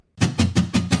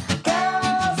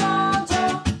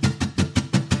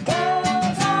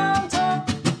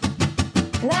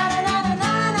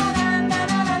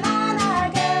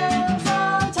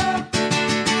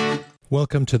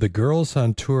Welcome to the Girls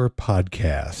on Tour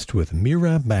podcast with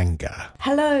Mira Manga.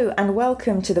 Hello and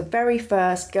welcome to the very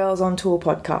first Girls on Tour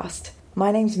podcast. My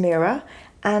name's Mira,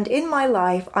 and in my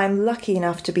life I'm lucky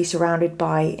enough to be surrounded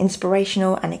by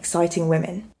inspirational and exciting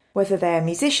women. Whether they're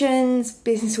musicians,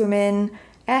 businesswomen,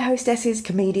 air hostesses,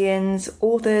 comedians,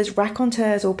 authors,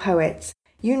 raconteurs or poets,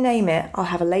 you name it, I'll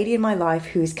have a lady in my life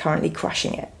who is currently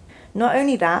crushing it. Not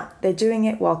only that, they're doing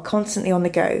it while constantly on the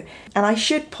go. And I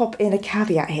should pop in a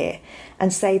caveat here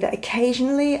and say that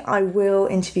occasionally I will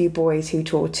interview boys who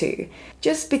tour too,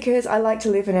 just because I like to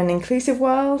live in an inclusive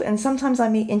world and sometimes I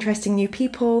meet interesting new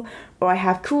people or I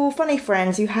have cool, funny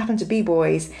friends who happen to be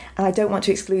boys and I don't want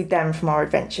to exclude them from our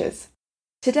adventures.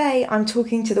 Today I'm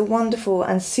talking to the wonderful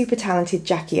and super talented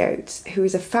Jackie Oates, who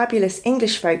is a fabulous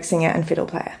English folk singer and fiddle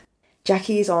player.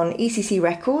 Jackie is on ECC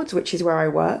Records, which is where I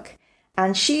work,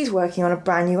 and she's working on a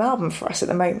brand new album for us at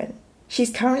the moment.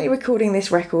 She's currently recording this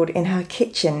record in her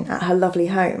kitchen at her lovely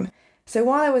home. So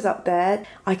while I was up there,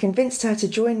 I convinced her to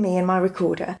join me in my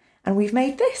recorder, and we've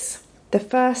made this, the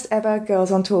first ever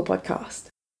Girls on Tour podcast.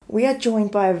 We are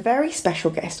joined by a very special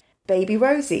guest, Baby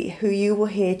Rosie, who you will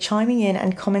hear chiming in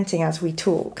and commenting as we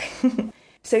talk.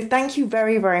 So thank you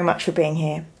very, very much for being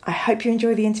here. I hope you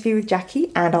enjoy the interview with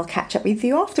Jackie, and I'll catch up with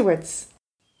you afterwards.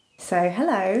 So,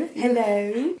 hello.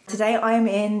 Hello. Today I am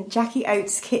in Jackie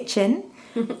Oates' kitchen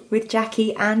with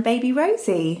Jackie and Baby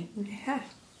Rosie. Yeah.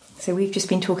 So we've just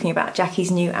been talking about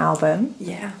Jackie's new album.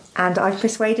 Yeah. And I've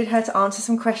persuaded her to answer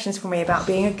some questions for me about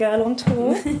being a girl on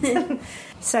tour.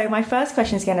 So my first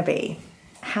question is going to be,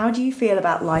 how do you feel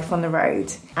about life on the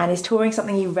road? And is touring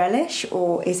something you relish,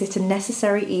 or is it a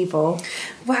necessary evil?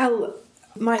 Well,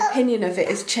 my opinion of it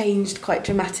has changed quite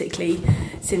dramatically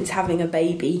since having a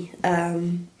baby.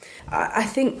 I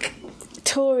think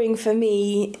touring for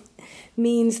me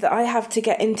means that I have to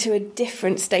get into a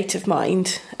different state of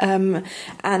mind and,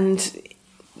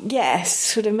 yes,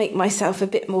 sort of make myself a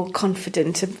bit more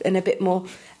confident and a bit more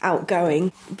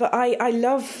outgoing. But I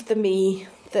love the me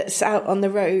that's out on the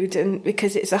road, and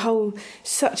because it's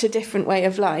such a different way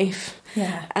of life.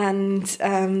 Yeah. And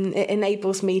it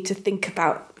enables me to think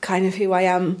about kind of who I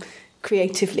am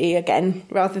creatively again,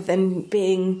 rather than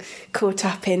being caught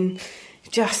up in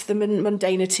just the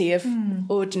mundanity of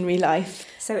ordinary life.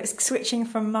 So it's switching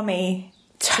from mummy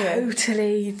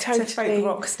Totally. to folk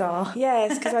rock star.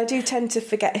 Yes, because I do tend to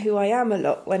forget who I am a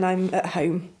lot when I'm at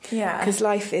home. Yeah. Because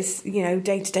life is,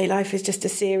 day-to-day life is just a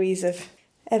series of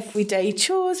everyday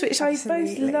chores, which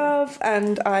Absolutely. I both love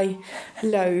and I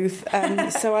loathe.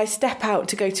 So I step out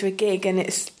to go to a gig and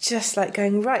it's just like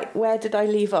going, right, where did I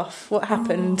leave off? What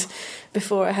happened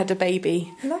before I had a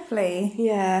baby? Lovely.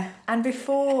 Yeah. And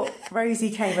before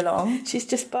Rosie came along... She's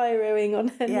just biroing on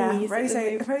her knees.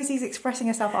 Rosie's expressing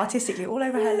herself artistically all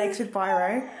over her legs with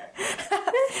biro.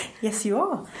 Yes, you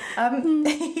are.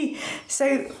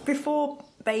 So before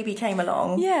baby came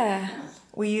along... Yeah.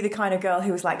 Were you the kind of girl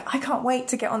who was like, I can't wait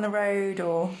to get on the road,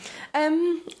 or...?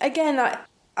 Again,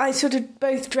 I sort of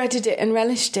both dreaded it and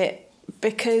relished it,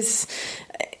 because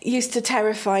it used to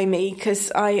terrify me,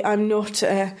 because I'm not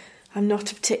a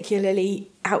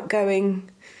particularly outgoing,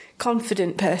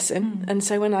 confident person. And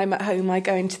so when I'm at home, I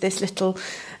go into this little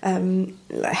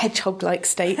hedgehog-like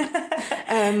state.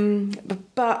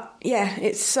 But yeah,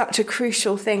 it's such a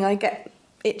crucial thing. I get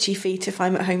itchy feet if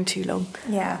I'm at home too long.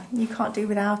 Yeah, you can't do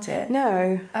without it.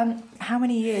 No. How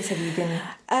many years have you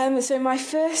been... So my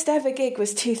first ever gig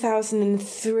was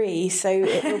 2003, so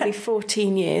it will be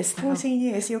 14 years now. 14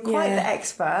 years, you're quite the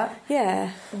expert.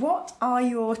 Yeah. What are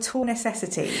your tour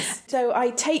necessities? So I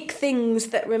take things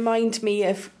that remind me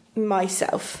of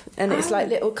myself, and it's like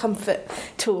little comfort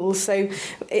tools. So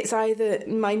it's either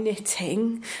my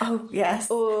knitting,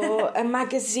 or a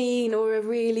magazine or a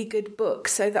really good book,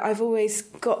 so that I've always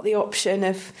got the option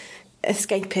of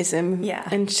escapism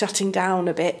and shutting down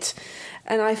a bit.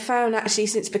 And I found actually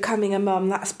since becoming a mum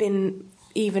that's been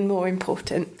even more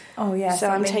important. Oh yes. So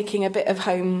I'm taking a bit of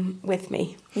home with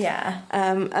me. Yeah.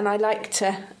 And I like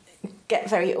to get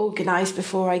very organised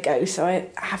before I go, so I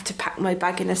have to pack my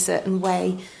bag in a certain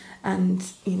way and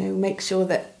make sure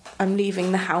that I'm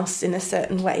leaving the house in a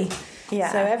certain way.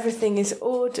 Yeah. So everything is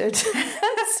ordered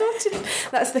and sorted.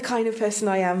 That's the kind of person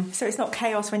I am. So it's not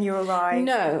chaos when you arrive?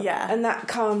 No. Yeah. And that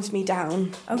calms me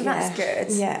down. Oh, that's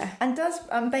good. Yeah. And does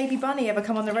Baby Bunny ever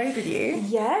come on the road with you?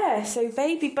 Yeah. So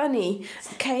Baby Bunny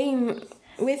came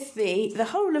with me the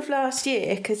whole of last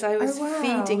year, because I was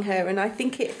feeding her, and I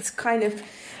think it's kind of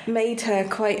made her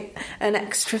quite an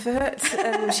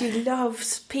extrovert. She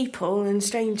loves people and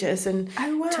strangers and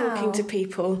talking to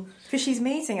people. Because she's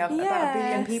meeting about 1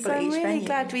 billion people at each venue. I'm really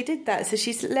glad we did that. So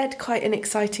she's led quite an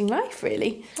exciting life,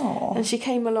 really. Aww. And she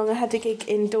came along. I had a gig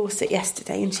in Dorset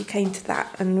yesterday, and she came to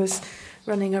that and was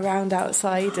running around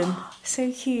outside. And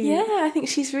so cute. Yeah, I think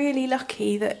she's really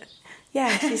lucky that,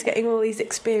 she's getting all these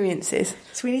experiences.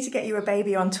 So we need to get you a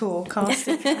baby on tour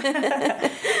casting.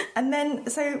 And then,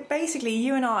 so basically,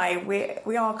 you and I,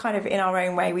 we are kind of in our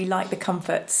own way. We like the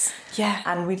comforts. Yeah.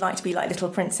 And we'd like to be like little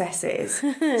princesses.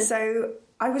 So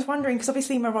I was wondering, because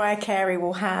obviously Mariah Carey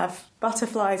will have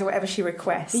butterflies or whatever she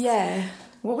requests. Yeah.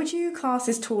 What would you class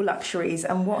as tour luxuries,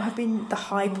 and what have been the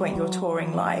high point of your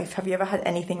touring life? Have you ever had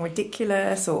anything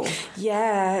ridiculous or...?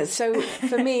 Yeah, so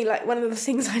for me, like, one of the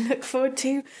things I look forward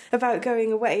to about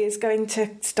going away is going to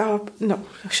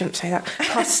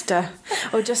Costa,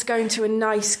 or just going to a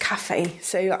nice cafe.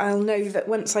 So I'll know that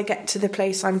once I get to the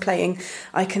place I'm playing,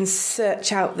 I can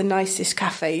search out the nicest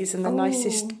cafes and the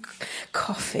nicest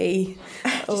coffee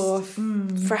or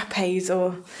frappes,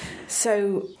 or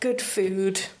so good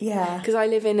food. Yeah. Because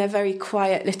I live in a very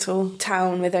quiet little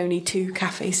town with only 2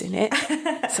 cafes in it,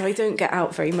 so I don't get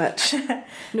out very much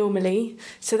normally.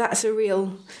 So that's a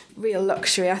real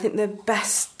luxury. I think the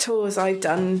best tours I've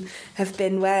done have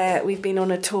been where we've been on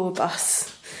a tour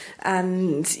bus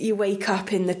and you wake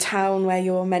up in the town where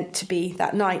you're meant to be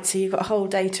that night, so you've got a whole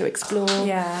day to explore.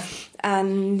 Yeah.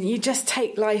 And you just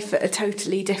take life at a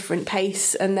totally different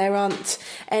pace, and there aren't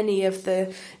any of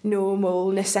the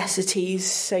normal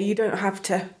necessities, so you don't have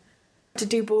to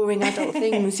do boring adult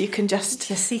things. You can just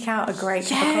seek out a great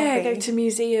cup of coffee. Go to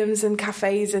museums and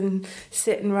cafes and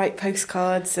sit and write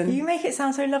postcards. And you make it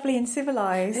sound so lovely and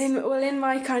civilised. In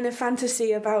my kind of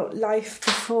fantasy about life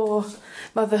before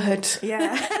motherhood,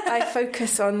 I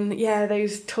focus on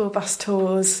those tour bus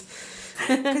tours.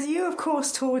 Because you, of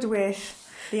course, toured with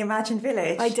the Imagine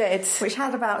Village. I did. Which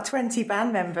had about 20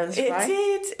 band members, right?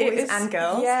 It did. Boys and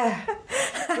girls. Yeah.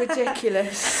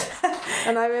 Ridiculous.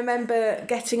 And I remember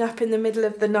getting up in the middle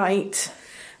of the night,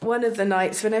 one of the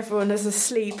nights when everyone was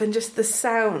asleep, and just the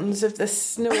sounds of the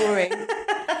snoring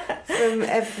from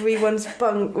everyone's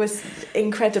bunk was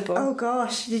incredible. Oh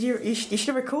gosh, you should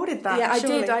have recorded that. Yeah,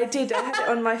 surely. I did. I had it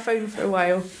on my phone for a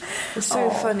while. It was so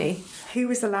funny. Who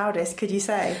was the loudest, could you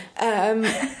say?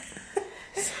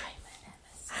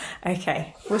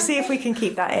 Okay, we'll see if we can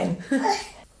keep that in.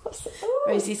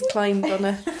 Rosie's climbed on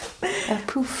a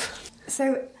poof.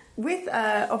 So with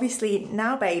obviously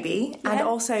Now Baby, and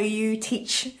also you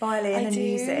teach violin and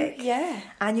music. Yeah.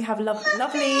 And you have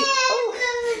lovely...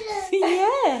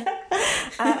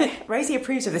 Rosie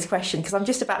approves of this question, because I'm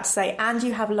just about to say, and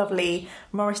you have lovely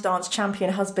Morris Dance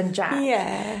champion husband Jack.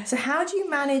 Yeah. So how do you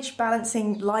manage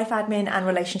balancing life admin and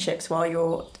relationships while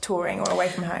you're touring or away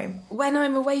from home? When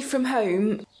I'm away from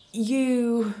home,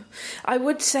 I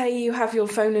would say you have your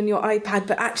phone and your iPad,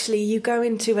 but actually you go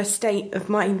into a state of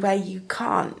mind where you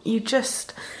can't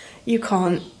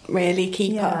really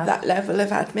keep up that level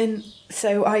of admin.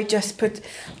 So I just put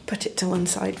it to one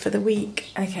side for the week.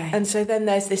 Okay. And so then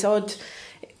there's this odd,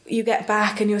 you get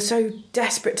back and you're so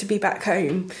desperate to be back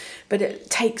home, but it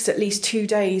takes at least 2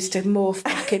 days to morph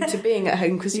back into being at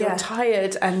home, because you're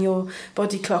tired and your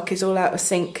body clock is all out of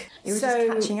sync. It was just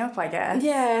catching up, I guess.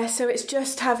 Yeah, so it's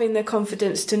just having the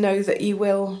confidence to know that you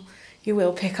will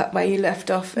pick up where you left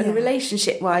off. And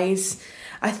relationship-wise,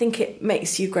 I think it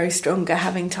makes you grow stronger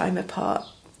having time apart.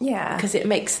 Yeah. Because it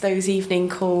makes those evening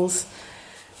calls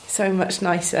so much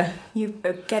nicer. You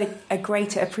get a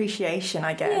greater appreciation,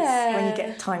 I guess, when you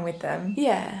get time with them.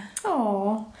 Yeah.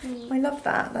 Oh, I love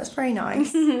that. That's very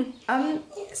nice.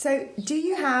 So do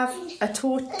you have a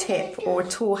tour tip or a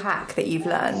tour hack that you've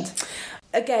learned?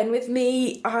 Again, with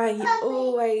me, I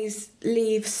always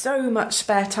leave so much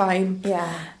spare time.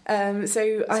 Yeah.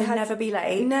 So I never be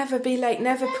late. Never be late.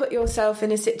 Never put yourself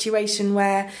in a situation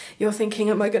where you're thinking,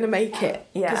 am I going to make it?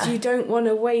 Yeah. Because you don't want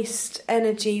to waste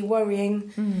energy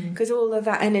worrying, because all of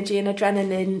that energy and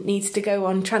adrenaline needs to go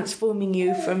on transforming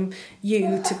you from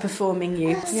you to performing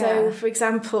you. Yeah. So, for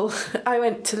example, I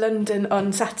went to London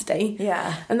on Saturday.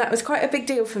 Yeah. And that was quite a big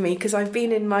deal for me, because I've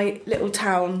been in my little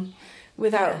town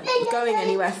without going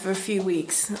anywhere for a few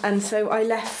weeks, and so I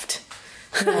left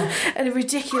a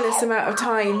ridiculous amount of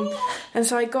time, and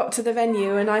so I got to the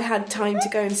venue and I had time to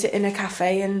go and sit in a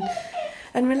cafe and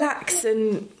relax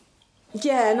and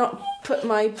not put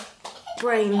my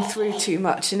brain through too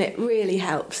much, and it really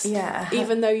helps. Yeah.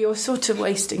 Even though you're sort of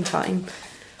wasting time.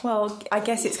 Well, I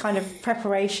guess it's kind of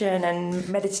preparation and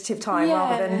meditative time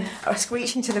rather than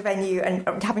screeching to the venue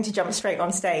and having to jump straight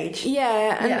on stage.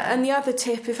 And the other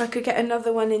tip, if I could get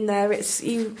another one in there, it's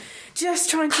you just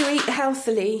trying to eat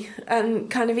healthily and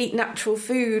kind of eat natural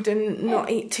food and not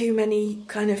eat too many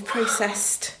kind of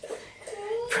processed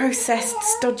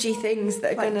stodgy things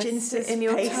that are Like going to sit in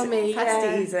your tummy.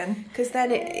 Pasties because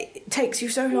then it takes you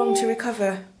so long to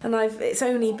recover. And it's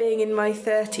only being in my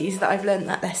 30s that I've learned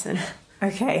that lesson.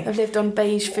 Okay. I've lived on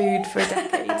beige food for a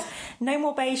decade. No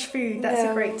more beige food. That's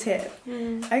a great tip.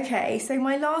 Okay, so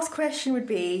my last question would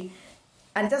be,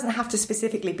 and it doesn't have to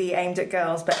specifically be aimed at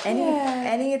girls, but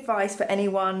any advice for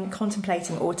anyone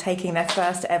contemplating or taking their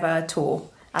first ever tour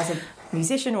as a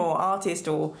musician or artist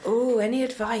or... Oh, any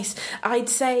advice? I'd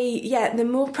say, the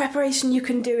more preparation you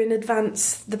can do in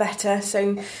advance, the better.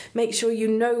 So make sure you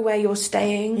know where you're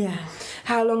staying,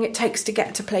 how long it takes to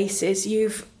get to places.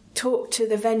 You've talked to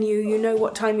the venue, you know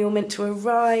what time you're meant to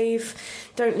arrive.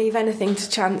 Don't leave anything to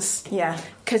chance.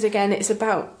 Because again, it's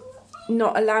about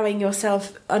not allowing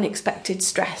yourself unexpected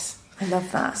stress. I love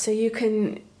that. So you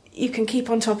can keep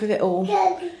on top of it all.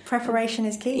 Preparation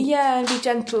is key. Yeah, and be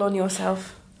gentle on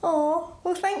yourself. Oh,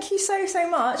 well, thank you so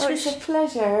much. Oh, it's a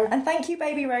pleasure. And thank you,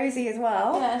 baby Rosie, as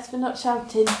well. Yes, for not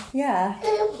shouting. Yeah.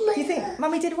 Do you think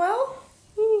Mummy did well?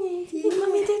 Mummy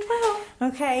did well.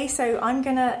 Okay, so I'm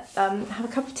going to have a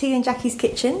cup of tea in Jackie's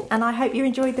kitchen, and I hope you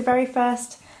enjoyed the very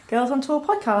first Girls on Tour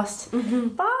podcast.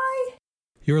 Bye!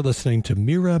 You're listening to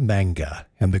Mira Manga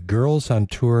and the Girls on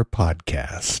Tour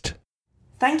podcast.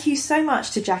 Thank you so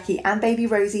much to Jackie and baby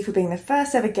Rosie for being the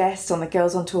first ever guests on the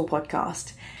Girls on Tour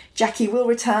podcast. Jackie will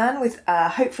return with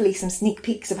hopefully some sneak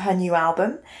peeks of her new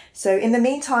album. So in the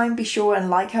meantime, be sure and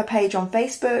like her page on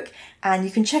Facebook, and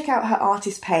you can check out her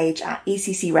artist page at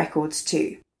ECC Records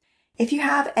too. If you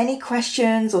have any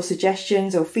questions or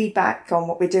suggestions or feedback on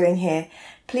what we're doing here,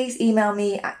 please email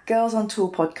me at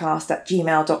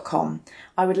girlsontourpodcast@gmail.com.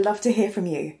 I would love to hear from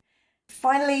you.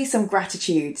 Finally, some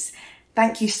gratitudes.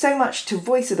 Thank you so much to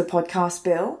Voice of the Podcast,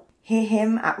 Bill. Hear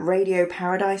him at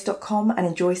radioparadise.com and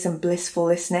enjoy some blissful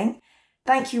listening.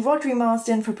 Thank you, Rodri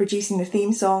Marsden, for producing the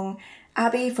theme song,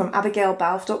 Abby from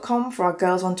abigailbalf.com for our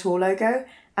Girls on Tour logo,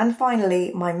 and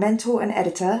finally, my mentor and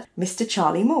editor, Mr.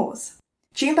 Charlie Moores.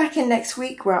 Tune back in next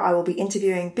week where I will be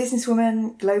interviewing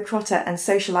businesswoman, globetrotter and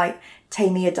socialite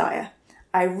Tamia Dyer.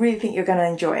 I really think you're going to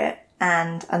enjoy it.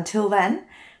 And until then,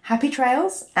 happy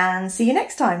trails and see you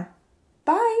next time.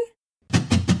 Bye!